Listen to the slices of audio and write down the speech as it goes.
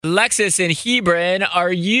Lexus in Hebron,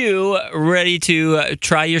 are you ready to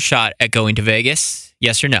try your shot at going to Vegas?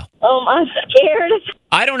 Yes or no? I'm scared.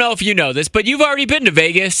 I don't know if you know this, but you've already been to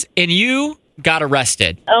Vegas and you got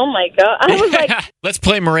arrested. Oh, my God. I was like... Let's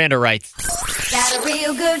play Miranda Rights. Got a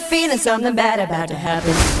real good feeling something bad about to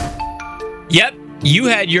happen. Yep, you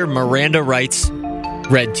had your Miranda Rights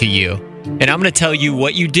read to you. And I'm going to tell you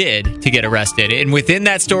what you did to get arrested. And within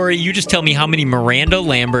that story, you just tell me how many Miranda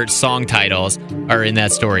Lambert song titles are in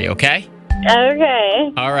that story, okay?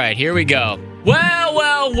 Okay. All right, here we go.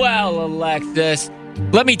 Well, Alexis.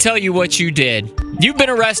 Let me tell you what you did. You've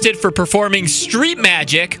been arrested for performing street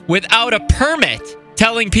magic without a permit.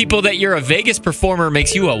 Telling people that you're a Vegas performer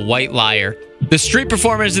makes you a white liar. The street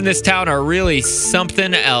performers in this town are really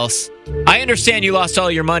something else. I understand you lost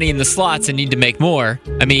all your money in the slots and need to make more.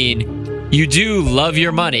 I mean, you do love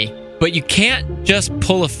your money, but you can't just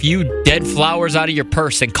pull a few dead flowers out of your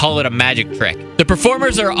purse and call it a magic trick. The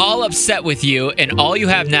performers are all upset with you, and all you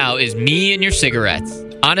have now is me and your cigarettes.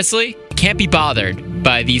 Honestly, can't be bothered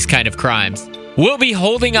by these kind of crimes. We'll be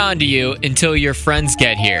holding on to you until your friends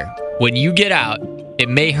get here. When you get out, it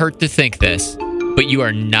may hurt to think this, but you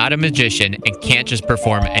are not a magician and can't just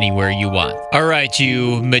perform anywhere you want. All right,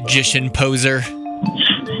 you magician poser.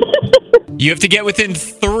 You have to get within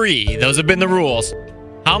 3. Those have been the rules.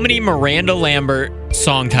 How many Miranda Lambert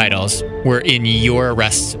song titles were in your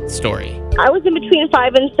arrest story? I was in between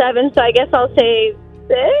 5 and 7, so I guess I'll say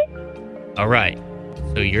 6. All right.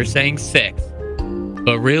 So you're saying 6.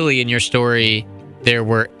 But really, in your story, there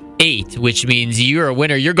were 8, which means you're a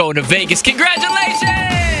winner. You're going to Vegas. Congratulations!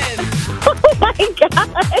 Oh, my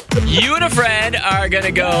God. You and a friend are going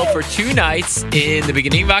to go for 2 nights in the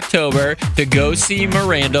beginning of October to go see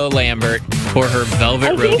Miranda Lambert for her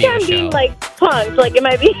Velvet Rodeo show. I think I'm being, punked. Am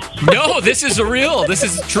I being... No, this is real. This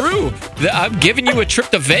is true. I'm giving you a trip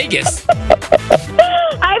to Vegas.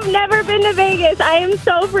 I've never been to Vegas. I am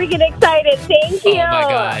so freaking excited. Thank you. Oh, my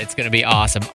God. It's going to be awesome.